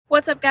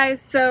What's up,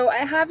 guys? So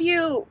I have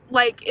you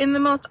like in the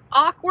most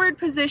awkward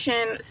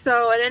position,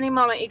 so at any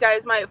moment you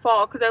guys might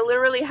fall, because I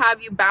literally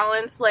have you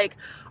balanced like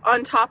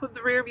on top of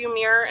the rear view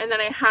mirror, and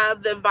then I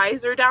have the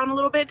visor down a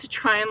little bit to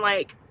try and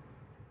like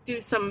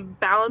do some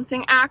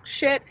balancing act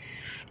shit.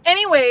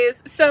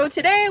 Anyways, so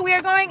today we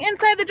are going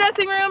inside the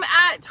dressing room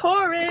at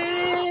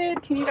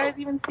Torrid. Can you guys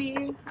even see?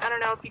 I don't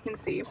know if you can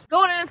see.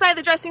 Going inside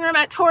the dressing room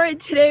at Torrid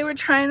today, we're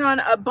trying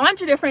on a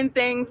bunch of different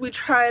things. We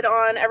tried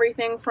on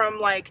everything from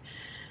like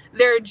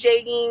their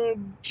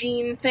jegging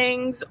jean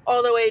things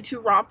all the way to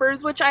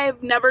rompers, which I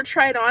have never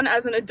tried on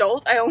as an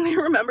adult. I only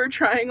remember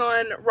trying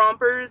on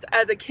rompers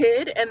as a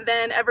kid, and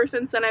then ever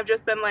since then I've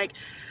just been like,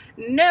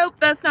 nope,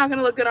 that's not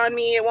gonna look good on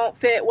me, it won't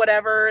fit,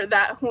 whatever,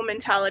 that whole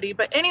mentality.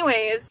 But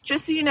anyways,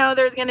 just so you know,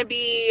 there's gonna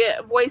be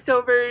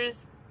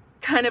voiceovers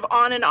kind of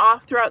on and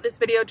off throughout this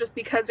video just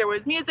because there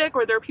was music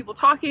or there were people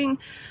talking.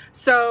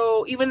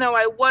 So even though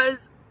I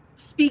was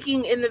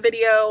speaking in the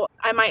video,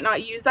 I might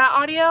not use that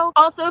audio.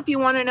 Also, if you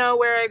want to know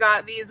where I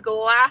got these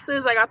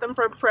glasses, I got them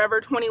from Forever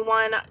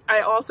 21.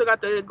 I also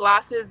got the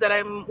glasses that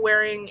I'm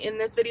wearing in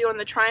this video in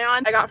the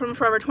try-on. I got from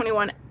Forever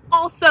 21.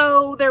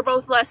 Also, they're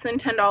both less than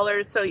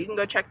 $10, so you can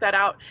go check that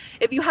out.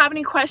 If you have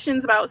any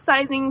questions about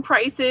sizing,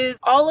 prices,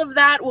 all of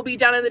that will be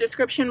down in the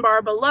description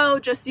bar below.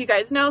 Just so you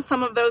guys know,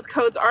 some of those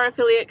codes are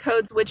affiliate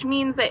codes, which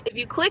means that if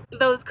you click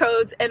those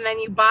codes and then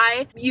you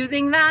buy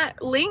using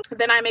that link,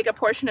 then I make a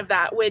portion of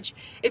that, which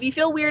if you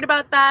feel weird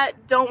about that,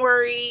 don't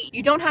worry.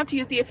 You don't have to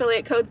use the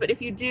affiliate codes, but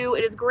if you do,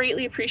 it is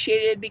greatly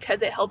appreciated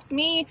because it helps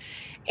me.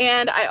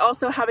 And I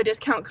also have a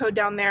discount code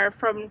down there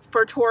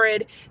for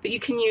Torrid that you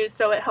can use,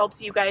 so it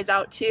helps you guys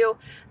out too.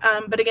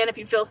 But again, if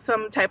you feel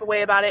some type of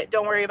way about it,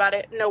 don't worry about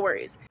it, no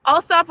worries. I'll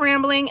stop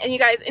rambling and you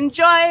guys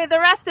enjoy the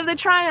rest of the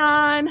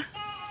try-on.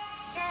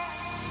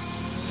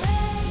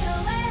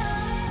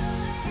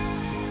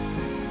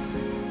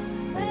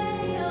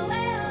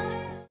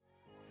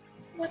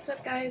 What's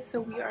up, guys?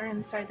 So we are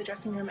inside the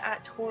dressing room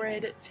at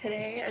Torrid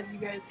today, as you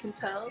guys can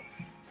tell.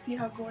 See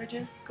how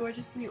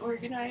gorgeously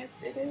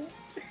organized it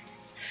is?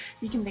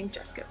 You can thank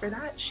Jessica for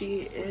that.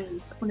 She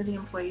is one of the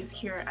employees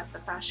here at the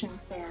fashion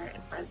fair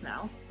in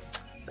Fresno.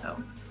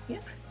 So yeah,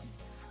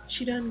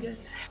 she done good.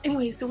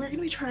 Anyway, so we're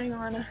gonna be trying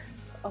on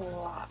a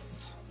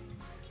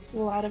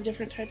lot of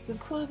different types of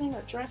clothing,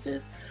 or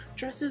dresses,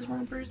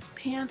 rompers,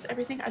 pants,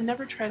 everything. I've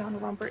never tried on a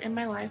romper in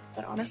my life,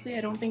 but honestly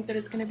I don't think that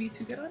it's gonna be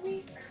too good on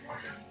me,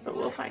 but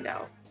we'll find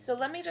out. So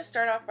let me just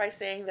start off by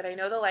saying that I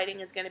know the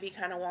lighting is going to be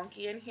kind of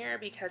wonky in here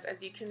because,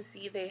 as you can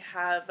see, they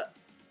have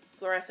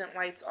fluorescent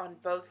lights on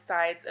both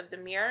sides of the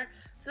mirror.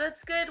 So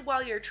that's good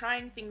while you're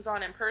trying things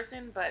on in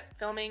person, but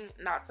filming,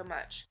 not so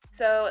much.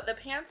 So the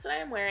pants that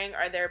I'm wearing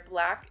are their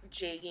black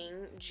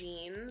jegging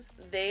jeans.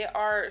 They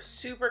are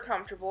super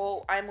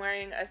comfortable. I'm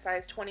wearing a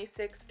size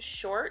 26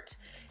 short,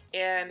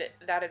 and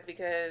that is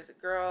because,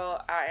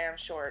 girl, I am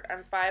short.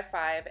 I'm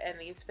 5'5", and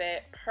these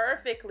fit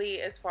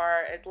perfectly as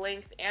far as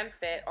length and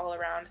fit all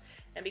around.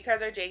 And because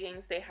they're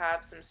jeggings, they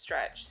have some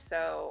stretch,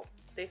 so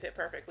they fit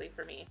perfectly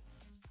for me.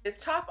 This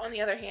top, on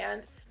the other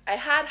hand, I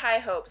had high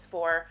hopes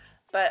for,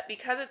 but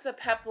because it's a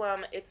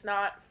peplum, it's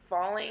not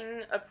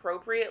falling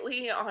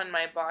appropriately on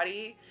my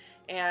body.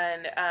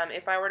 And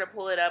if I were to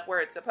pull it up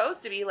where it's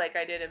supposed to be, like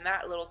I did in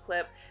that little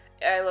clip,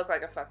 I look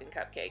like a fucking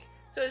cupcake.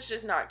 So it's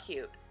just not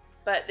cute.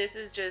 But this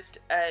is just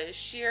a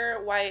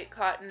sheer white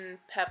cotton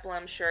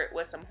peplum shirt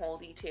with some hole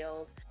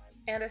details.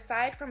 And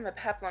aside from the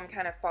peplum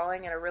kind of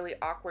falling in a really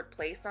awkward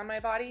place on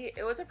my body,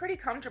 it was a pretty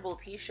comfortable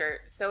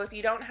t-shirt. So if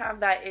you don't have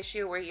that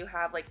issue where you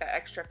have like the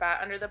extra fat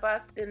under the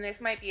bust, then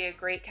this might be a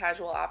great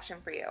casual option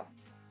for you.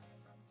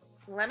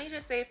 Let me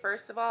just say,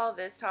 first of all,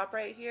 this top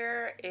right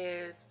here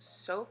is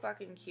so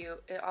fucking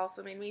cute. It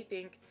also made me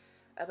think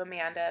of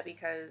Amanda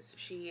because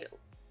she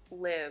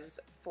lives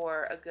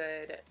for a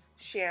good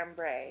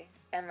chambray.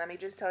 And let me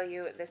just tell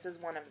you, this is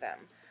one of them.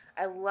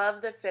 I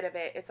love the fit of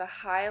it. It's a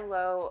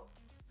high-low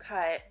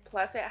cut,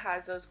 plus it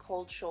has those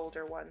cold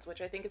shoulder ones,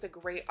 which I think is a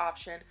great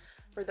option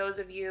for those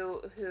of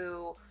you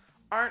who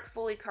aren't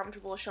fully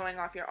comfortable showing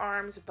off your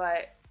arms,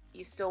 but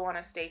you still want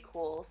to stay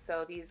cool.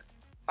 So these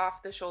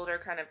off-the-shoulder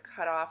kind of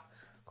cut-off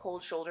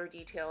cold shoulder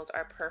details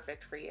are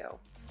perfect for you.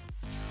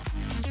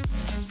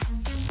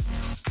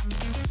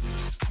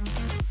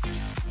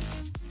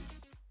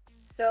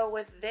 So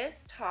with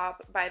this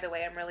top, by the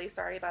way, I'm really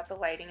sorry about the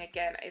lighting.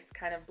 Again, it's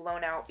kind of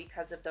blown out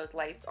because of those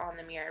lights on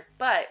the mirror,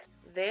 but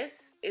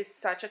this is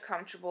such a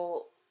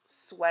comfortable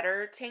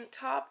sweater tank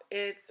top.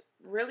 It's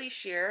really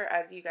sheer,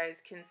 as you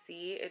guys can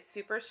see. It's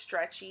super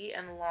stretchy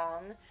and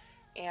long,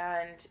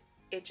 and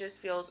it just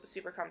feels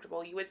super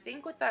comfortable. You would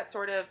think with that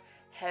sort of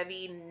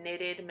heavy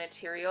knitted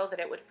material that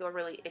it would feel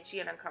really itchy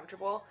and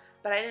uncomfortable,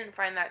 but I didn't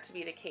find that to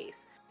be the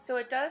case. So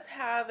it does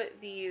have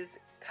these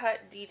cut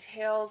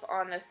details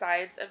on the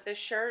sides of the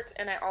shirt,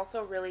 and I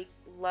also really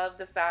love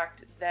the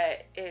fact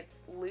that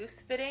it's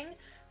loose fitting.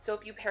 So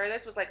if you pair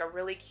this with like a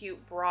really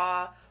cute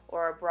bra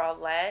or a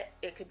bralette,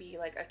 it could be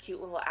like a cute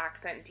little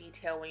accent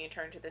detail when you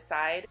turn to the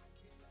side.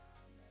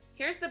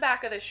 Here's the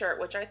back of the shirt,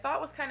 which I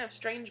thought was kind of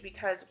strange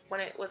because when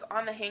it was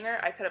on the hanger,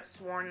 I could have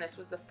sworn this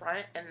was the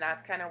front, and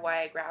that's kind of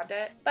why I grabbed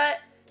it. But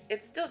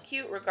it's still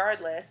cute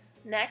regardless.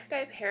 Next,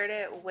 I paired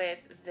it with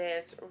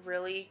this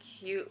really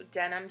cute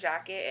denim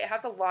jacket. It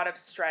has a lot of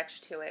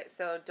stretch to it,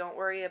 so don't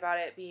worry about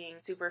it being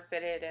super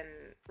fitted and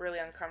really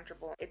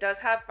uncomfortable. It does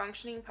have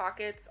functioning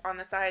pockets on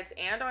the sides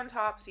and on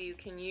top, so you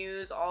can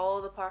use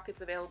all the pockets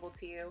available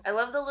to you. I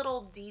love the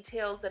little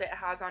details that it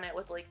has on it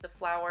with like the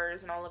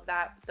flowers and all of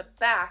that. The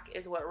back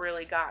is what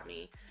really got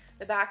me.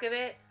 The back of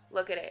it,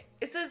 look at it.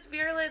 It says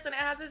Fearless and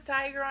it has this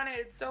tiger on it.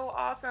 It's so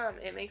awesome.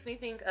 It makes me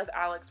think of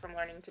Alex from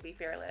Learning to Be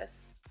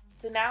Fearless.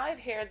 So now I've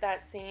paired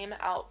that same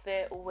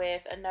outfit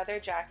with another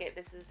jacket.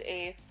 This is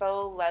a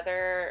faux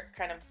leather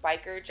kind of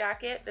biker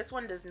jacket. This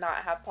one does not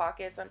have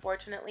pockets,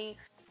 unfortunately.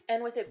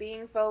 And with it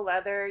being faux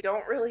leather, you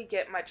don't really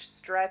get much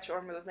stretch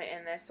or movement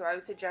in this. So I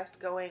would suggest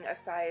going a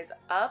size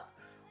up,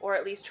 or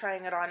at least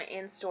trying it on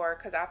in store,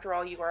 because after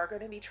all, you are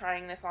going to be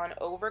trying this on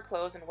over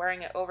clothes and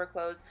wearing it over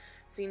clothes.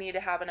 So you need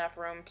to have enough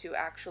room to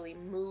actually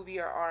move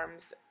your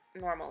arms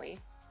normally.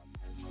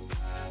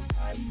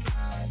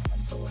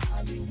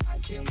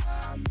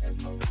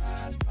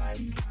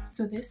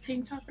 So this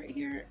tank top right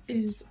here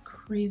is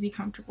crazy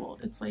comfortable.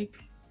 It's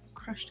like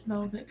crushed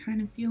velvet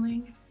kind of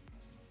feeling.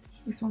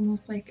 It's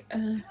almost like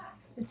a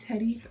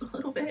teddy a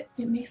little bit.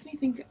 It makes me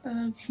think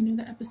of, you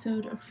know, the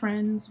episode of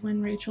Friends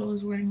when Rachel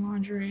is wearing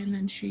lingerie and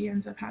then she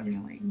ends up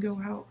having to like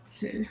go out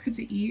to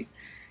eat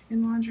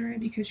in lingerie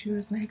because she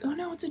was like, oh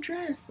no, it's a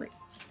dress. Like,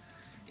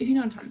 if you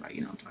know what I'm talking about,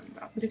 you know what I'm talking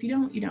about. But if you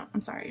don't, you don't.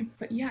 I'm sorry.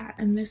 But yeah,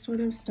 and this sort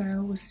of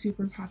style was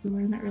super popular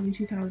in the early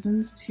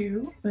 2000s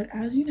too. But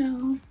as you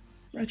know,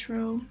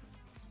 retro,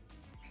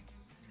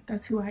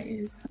 that's who I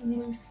is.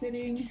 Loose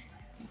fitting.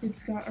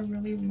 It's got a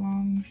really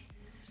long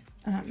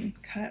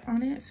cut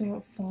on it, so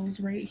it falls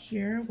right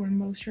here where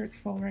most shirts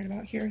fall right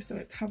about here, so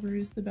it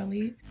covers the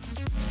belly.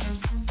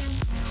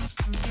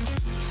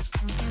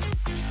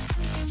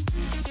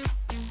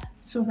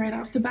 So right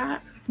off the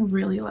bat,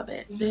 really love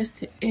it.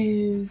 This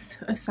is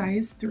a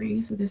size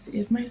 3, so this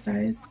is my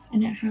size,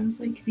 and it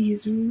has like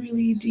these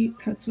really deep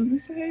cuts on the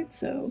side,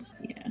 so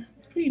yeah,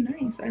 it's pretty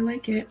nice. I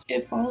like it.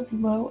 It falls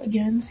low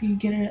again, so you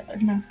get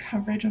enough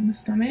coverage on the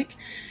stomach.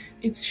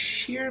 It's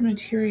sheer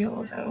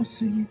material though,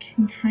 so you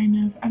can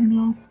kind of, I don't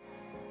know.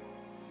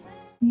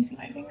 Can you see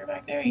my finger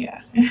back there?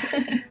 Yeah.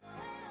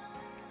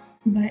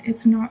 But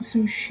it's not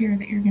so sheer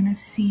that you're gonna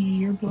see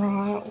your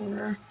bra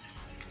or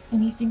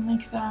anything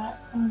like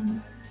that.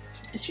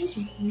 It's just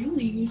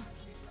really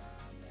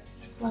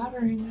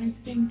flattering,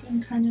 I think,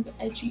 and kind of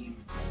edgy.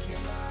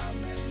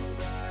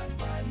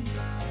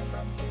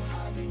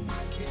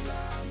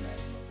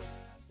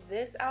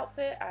 This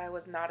outfit I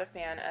was not a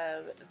fan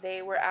of.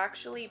 They were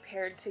actually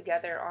paired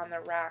together on the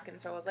rack, and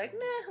so I was like,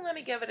 meh, let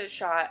me give it a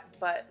shot.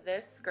 But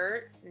this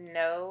skirt,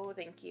 no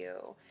thank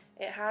you.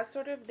 It has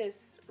sort of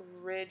this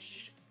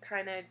ridge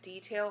kind of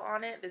detail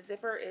on it. The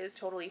zipper is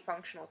totally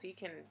functional, so you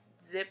can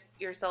zip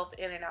yourself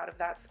in and out of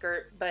that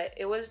skirt, but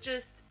it was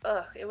just,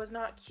 ugh, it was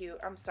not cute.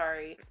 I'm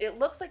sorry. It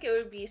looks like it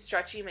would be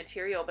stretchy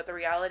material, but the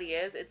reality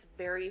is it's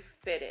very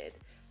fitted.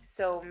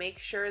 So make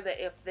sure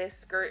that if this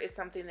skirt is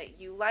something that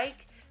you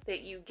like,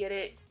 that you get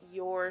it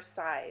your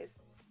size.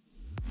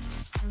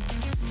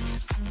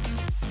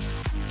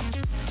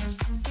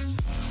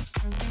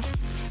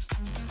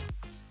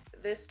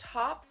 This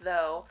top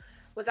though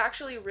was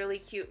actually really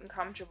cute and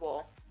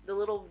comfortable. The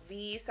little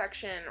V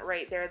section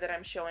right there that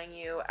I'm showing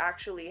you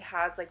actually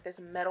has like this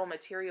metal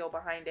material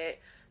behind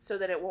it so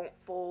that it won't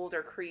fold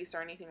or crease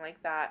or anything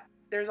like that.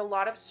 There's a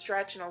lot of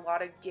stretch and a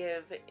lot of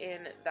give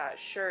in that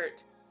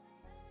shirt.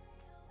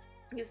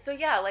 So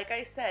yeah, like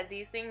I said,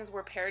 these things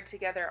were paired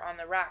together on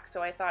the rack,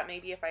 so I thought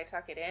maybe if I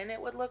tuck it in it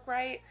would look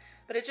right,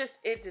 but it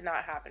did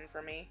not happen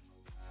for me.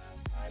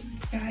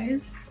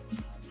 Guys,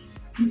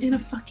 I'm in a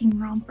fucking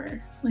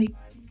romper. Like,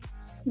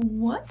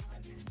 what?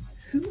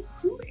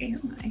 Who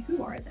am I?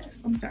 Who are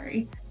this? I'm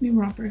sorry. New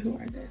romper, who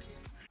are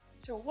this?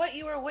 So what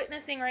you are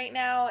witnessing right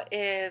now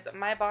is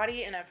my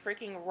body in a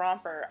freaking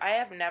romper. I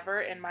have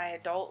never in my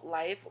adult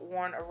life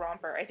worn a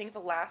romper. I think the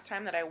last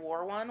time that I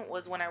wore one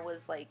was when I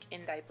was like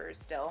in diapers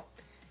still.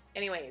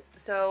 Anyways,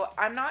 so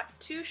I'm not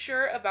too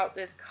sure about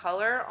this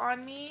color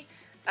on me,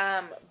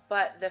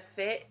 but the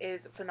fit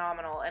is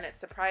phenomenal and it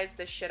surprised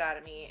the shit out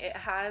of me. It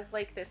has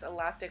like this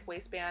elastic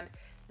waistband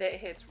that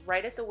hits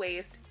right at the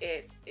waist.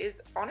 It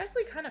is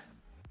honestly kind of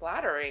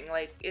flattering.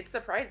 Like, it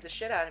surprised the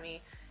shit out of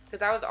me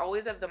because I was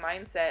always of the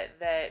mindset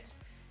that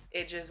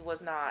it just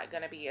was not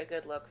gonna be a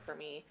good look for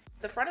me.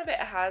 The front of it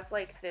has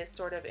like this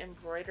sort of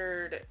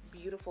embroidered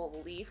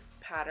beautiful leaf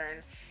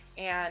pattern,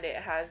 and it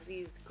has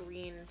these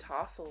green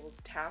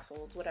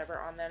tassels, whatever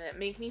on them. It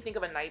make me think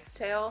of a Knight's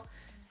Tale.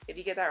 If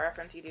you get that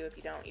reference, you do. If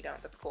you don't, you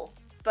don't. That's cool.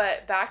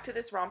 But back to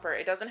this romper.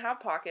 It doesn't have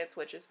pockets,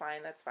 which is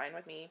fine. That's fine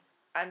with me.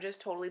 I'm just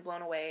totally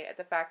blown away at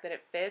the fact that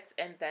it fits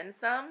and then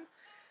some.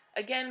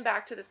 Again,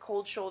 back to this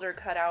cold shoulder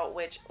cutout,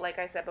 which, like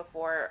I said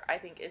before, I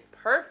think is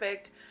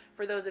perfect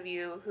for those of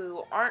you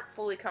who aren't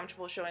fully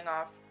comfortable showing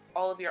off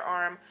all of your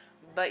arm,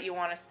 but you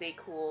want to stay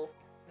cool.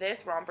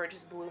 this romper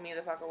just blew me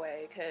the fuck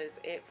away because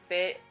it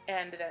fit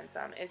and then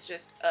some. It's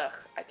just, ugh,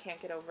 I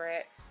can't get over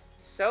it.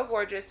 So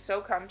gorgeous,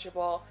 so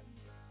comfortable.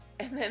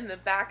 And then the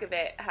back of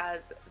it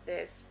has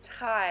this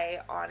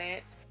tie on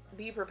it.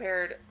 Be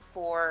prepared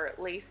for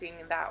lacing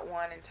that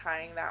one and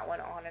tying that one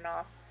on and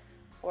off,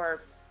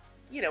 or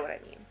you know what I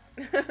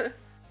mean.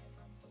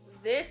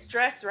 This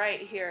dress right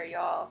here,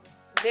 y'all.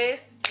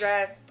 This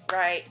dress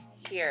right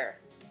here.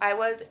 I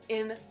was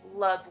in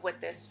love with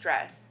this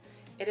dress.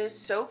 It is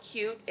so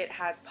cute. It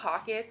has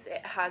pockets.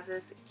 It has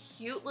this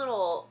cute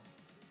little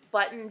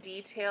button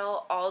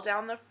detail all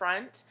down the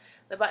front.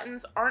 The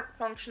buttons aren't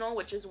functional,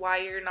 which is why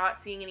you're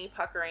not seeing any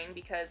puckering,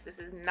 because this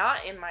is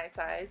not in my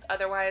size.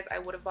 Otherwise, I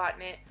would have bought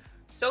it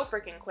so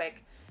freaking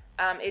quick.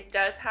 It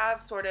does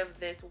have sort of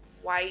this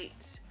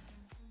white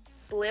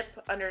slip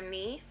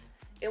underneath.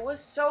 It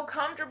was so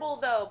comfortable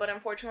though, but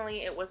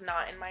unfortunately it was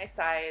not in my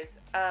size.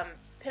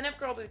 Pinup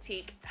Girl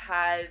Boutique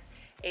has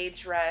a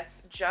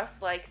dress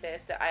just like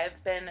this that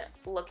I've been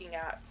looking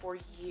at for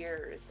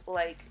years,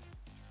 like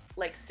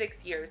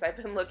 6 years I've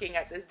been looking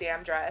at this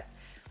damn dress,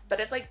 but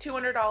it's like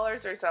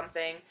 $200 or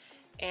something,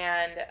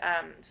 and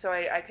so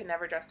I could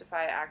never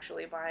justify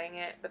actually buying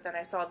it. But then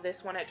I saw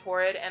this one at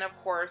Torrid, and of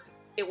course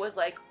it was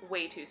like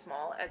way too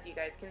small, as you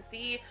guys can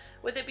see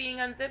with it being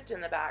unzipped in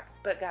the back.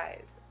 But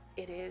guys,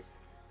 it is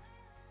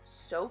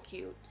so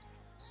cute,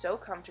 so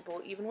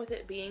comfortable, even with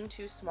it being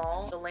too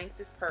small. The length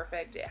is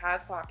perfect. It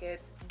has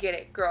pockets. Get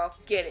it, girl.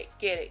 Get it,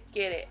 get it,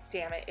 get it.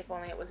 Damn it, if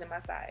only it was in my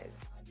size.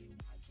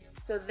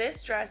 So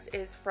this dress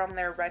is from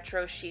their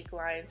retro chic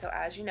line, so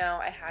as you know,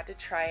 I had to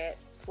try it.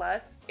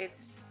 Plus,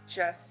 it's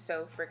just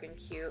so freaking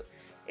cute.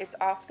 It's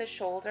off the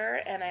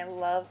shoulder, and I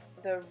love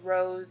the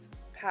rose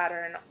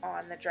pattern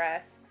on the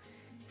dress.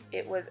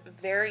 It was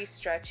very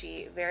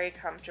stretchy, very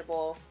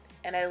comfortable,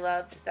 and I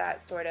loved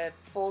that sort of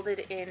folded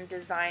in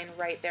design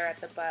right there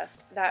at the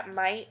bust. That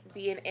might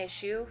be an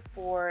issue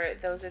for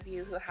those of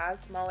you who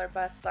have smaller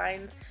bust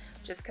lines,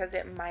 just because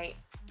it might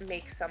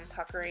make some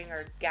puckering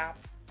or gap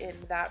in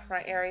that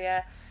front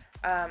area.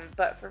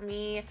 But for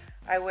me,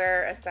 I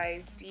wear a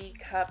size D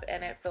cup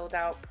and it filled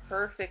out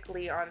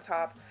perfectly on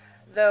top.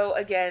 Though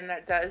again,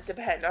 that does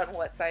depend on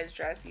what size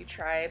dress you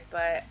try,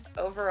 but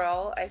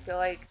overall I feel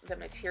like the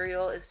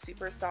material is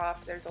super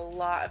soft. There's a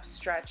lot of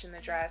stretch in the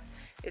dress.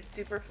 It's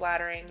super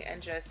flattering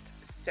and just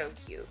so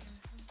cute.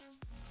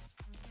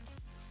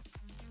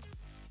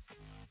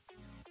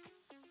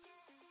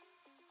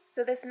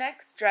 So this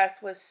next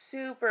dress was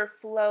super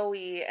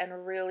flowy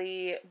and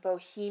really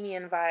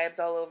bohemian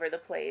vibes all over the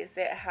place.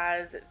 It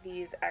has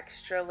these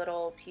extra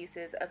little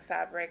pieces of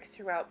fabric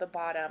throughout the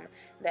bottom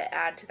that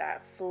add to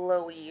that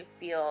flowy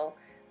feel.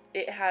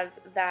 It has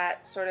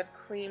that sort of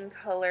cream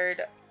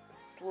colored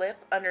slip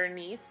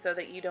underneath so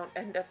that you don't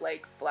end up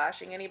like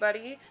flashing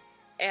anybody.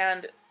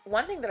 And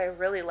one thing that I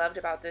really loved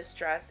about this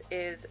dress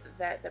is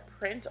that the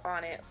print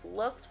on it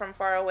looks from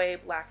far away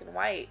black and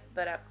white,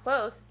 but up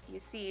close you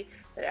see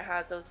that it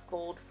has those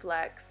gold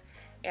flecks,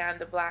 and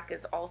the black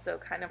is also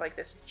kind of like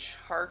this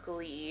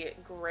charcoaly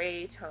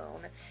gray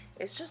tone.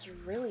 It's just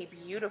really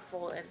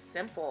beautiful and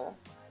simple.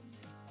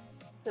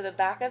 So the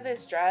back of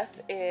this dress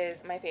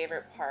is my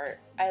favorite part.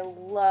 I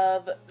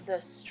love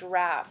the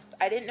straps.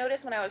 I didn't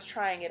notice when I was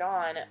trying it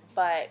on,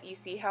 but you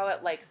see how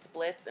it like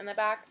splits in the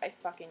back? I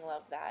fucking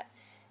love that.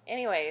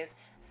 Anyways,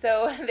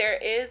 so there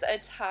is a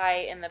tie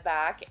in the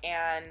back,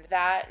 and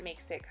that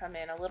makes it come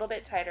in a little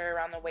bit tighter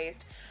around the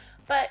waist,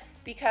 but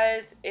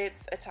because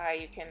it's a tie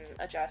you can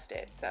adjust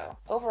it. So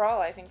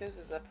overall I think this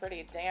is a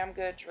pretty damn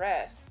good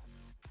dress.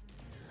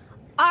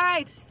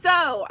 Alright,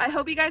 so I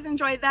hope you guys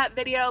enjoyed that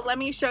video. Let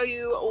me show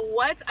you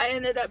what I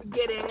ended up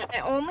getting. I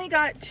only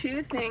got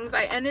 2 things.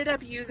 I ended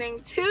up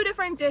using 2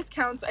 different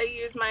discounts. I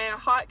used my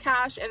hot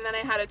cash, and then I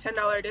had a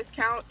 $10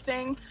 discount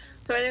thing.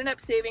 So I ended up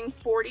saving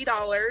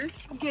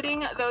 $40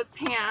 getting those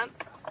pants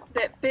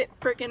that fit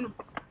freaking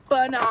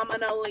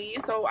phenomenally,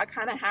 so I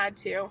kind of had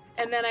to.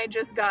 And then I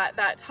just got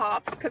that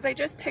top because I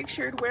just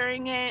pictured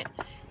wearing it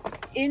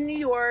in New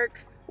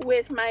York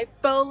with my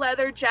faux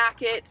leather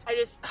jacket.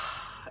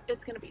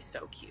 It's gonna be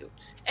so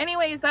cute.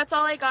 Anyways, that's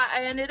all I got.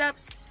 I ended up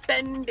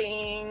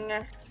spending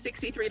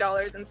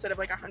 $63 instead of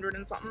like $100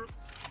 and something.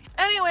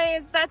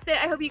 Anyways, that's it.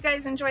 I hope you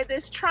guys enjoyed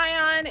this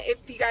try on.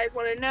 If you guys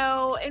want to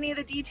know any of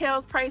the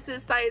details,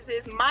 prices,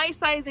 sizes, my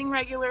sizing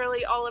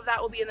regularly, all of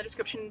that will be in the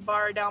description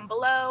bar down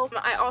below.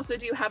 I also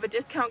do have a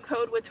discount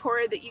code with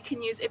Torrid that you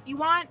can use if you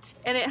want,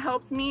 and it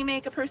helps me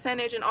make a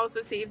percentage and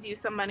also saves you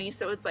some money,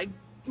 so it's like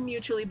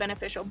mutually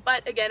beneficial.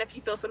 But again, if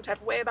you feel some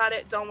type of way about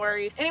it, don't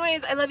worry.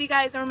 Anyways, I love you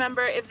guys, and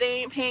remember, if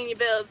they ain't paying your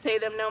bills, pay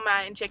them no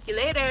mind. Check you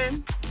later.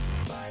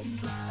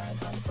 Bye.